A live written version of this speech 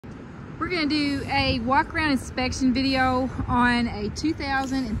We're going to do a walk around inspection video on a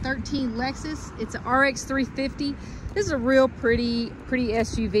 2013 Lexus. It's an RX 350. This is a real pretty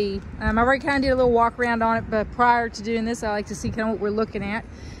SUV. I've already kind of did a little walk around on it, but prior to doing this, I like to see kind of what we're looking at.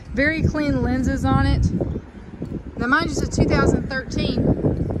 Very clean lenses on it. Now mind you, it's a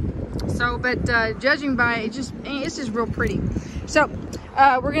 2013. So, but judging by it, it's just real pretty. So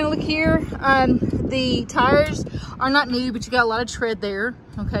we're gonna look here. The tires are not new, but you got a lot of tread there.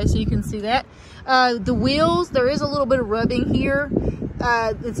 Okay, so you can see that. The wheels, there is a little bit of rubbing here.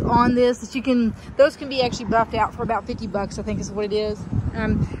 It's on this that you can, those can be actually buffed out for about 50 bucks, I think is what it is.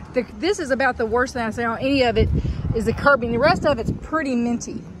 This is about the worst thing I say on any of it is the curbing. The rest of it's pretty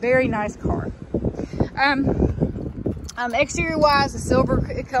minty. Very nice car. Exterior wise, the silver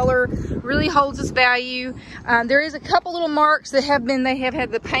color really holds its value. There is a couple little marks that they have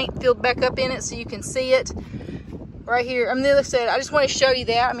had the paint filled back up in it, so you can see it right here. I mean, like I said, I just want to show you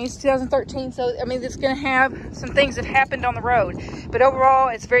that. I mean, it's 2013, so I mean, it's going to have some things that happened on the road, but overall,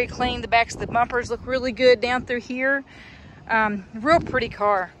 it's very clean. The backs of the bumpers look really good down through here. Real pretty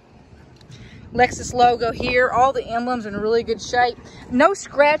car. Lexus logo here. All the emblems in really good shape. No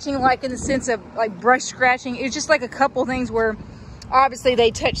scratching, like in the sense of like brush scratching. It's just like a couple things where obviously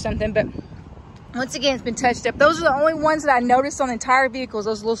they touched something, but once again, it's been touched up. Those are the only ones that I noticed on the entire vehicles,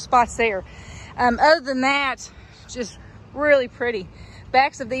 those little spots there. Other than that, just really pretty.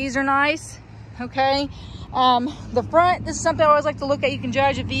 Backs of these are nice. Okay. The front, this is something I always like to look at. You can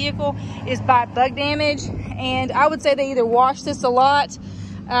judge a vehicle is by bug damage, and I would say they either wash this a lot.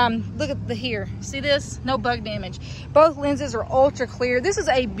 Look at the here. See this? No bug damage. Both lenses are ultra clear. This is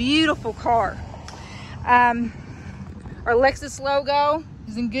a beautiful car. Our Lexus logo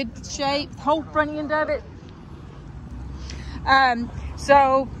is in good shape. The whole front end of it.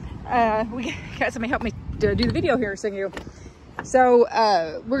 We got somebody help me to do the video here. So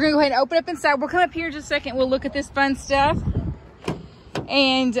we're gonna go ahead and open up inside. We'll come up here in just a second. We'll look at this fun stuff.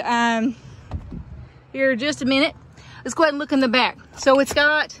 And here just a minute. Let's go ahead and look in the back. So it's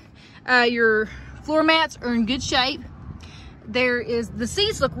got your floor mats are in good shape. The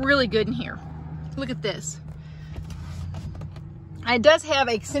seats look really good in here. Look at this. It does have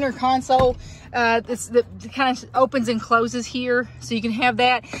a center console that kind of opens and closes here, so you can have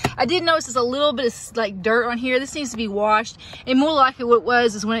that. I did notice there's a little bit of like dirt on here. This needs to be washed, and more likely what it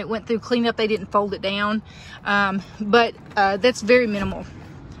was is when it went through cleanup, they didn't fold it down. But that's very minimal.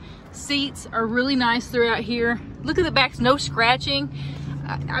 Seats are really nice throughout here. Look at the backs, no scratching.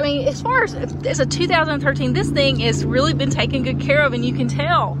 I mean, as far as it's a 2013, this thing has really been taken good care of, and you can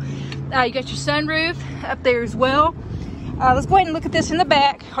tell. You got your sunroof up there as well. Let's go ahead and look at this in the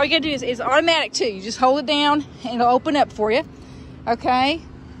back. All you gotta do is automatic too. You just hold it down and it'll open up for you. Okay.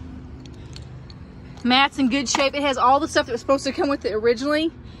 Mats in good shape. It has all the stuff that was supposed to come with it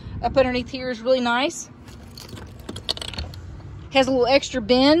originally. Up underneath here is really nice. Has a little extra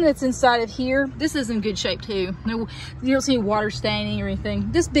bin that's inside of here. This is in good shape too. No, you don't see any water staining or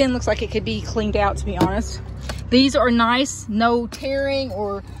anything. This bin looks like it could be cleaned out, to be honest. These are nice, no tearing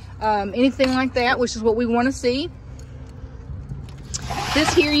or anything like that, which is what we want to see.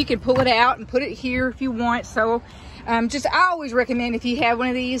 This here, you can pull it out and put it here if you want. So I always recommend, if you have one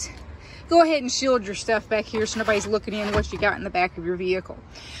of these, go ahead and shield your stuff back here so nobody's looking in what you got in the back of your vehicle.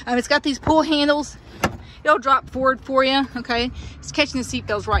 It's got these pull handles. It'll drop forward for you, okay? It's catching the seat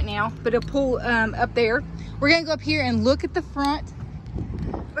belts right now, but it'll pull up there. We're gonna go up here and look at the front.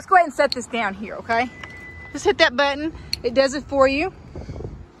 Let's go ahead and set this down here, okay? Just hit that button. It does it for you.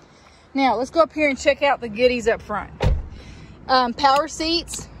 Now, let's go up here and check out the goodies up front. Power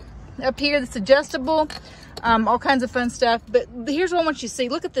seats up here that's adjustable. All kinds of fun stuff. But here's what I want you to see.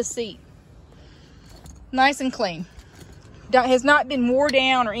 Look at this seat. Nice and clean. Has not been wore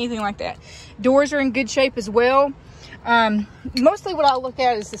down or anything like that. Doors are in good shape as well. Mostly what I look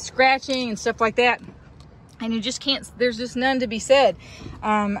at is the scratching and stuff like that. And you just can't, there's just none to be said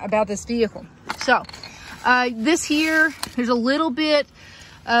about this vehicle. So this here, there's a little bit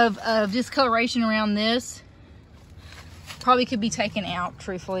of discoloration around this. Probably could be taken out,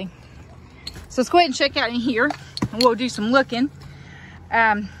 truthfully. So let's go ahead and check out in here, and we'll do some looking.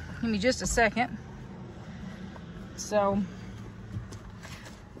 Give me just a second. So,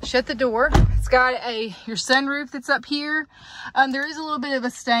 shut the door. It's got your sunroof that's up here. There is a little bit of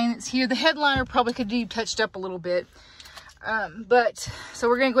a stain that's here. The headliner probably could be touched up a little bit. So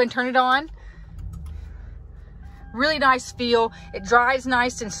we're gonna go ahead and turn it on. Really nice feel. It drives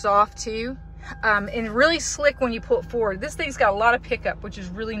nice and soft too. And really slick when you pull it forward. This thing's got a lot of pickup, which is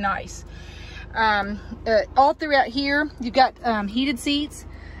really nice. All throughout here, you've got heated seats,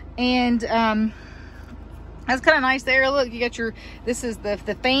 and that's kind of nice there. Look, you got this is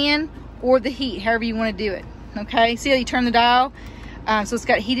the fan or the heat, however you want to do it. Okay, see how you turn the dial? So it's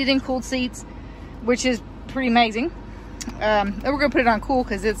got heated and cooled seats, which is pretty amazing. Then we're gonna put it on cool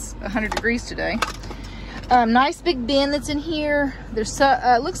because it's 100 degrees today. Nice big bin that's in here. There's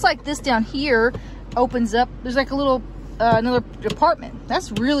looks like this down here opens up. There's like a little another department.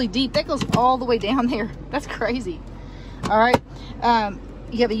 That's really deep. That goes all the way down there. That's crazy. All right,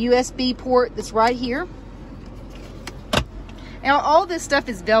 you have a USB port that's right here. Now all this stuff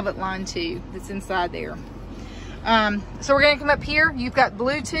is velvet lined too, that's inside there. So we're gonna come up here. You've got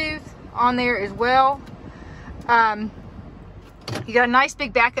Bluetooth on there as well. You got a nice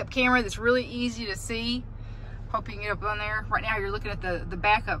big backup camera that's really easy to see. Hope you can get up on there. Right now you're looking at the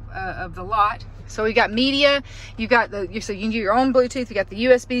backup of the lot. So you got media, you got so you can do your own Bluetooth, you got the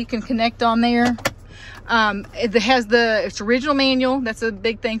USB you can connect on there. It has it's original manual. That's a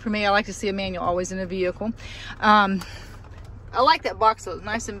big thing for me. I like to see a manual always in a vehicle. I like that box though, it's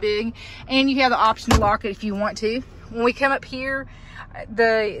nice and big. And you have the option to lock it if you want to. When we come up here,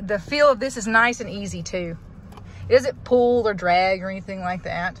 the feel of this is nice and easy too. It doesn't pull or drag or anything like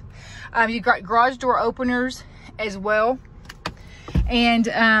that. You've got garage door openers as well. And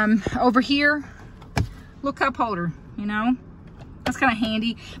over here, little cup holder, you know. That's kind of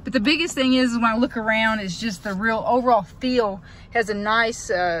handy. But the biggest thing is when I look around is just the real overall feel. Has a nice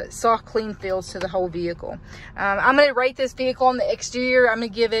soft clean feel to the whole vehicle. I'm going to rate this vehicle on the exterior. I'm going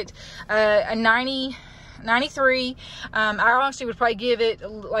to give it a 93. I honestly would probably give it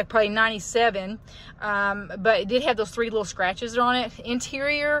like probably 97. But it did have those 3 little scratches on it.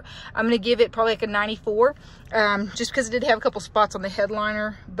 Interior, I'm going to give it probably like a 94. Just because it did have a couple spots on the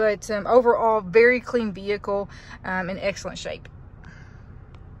headliner. But overall, very clean vehicle in excellent shape.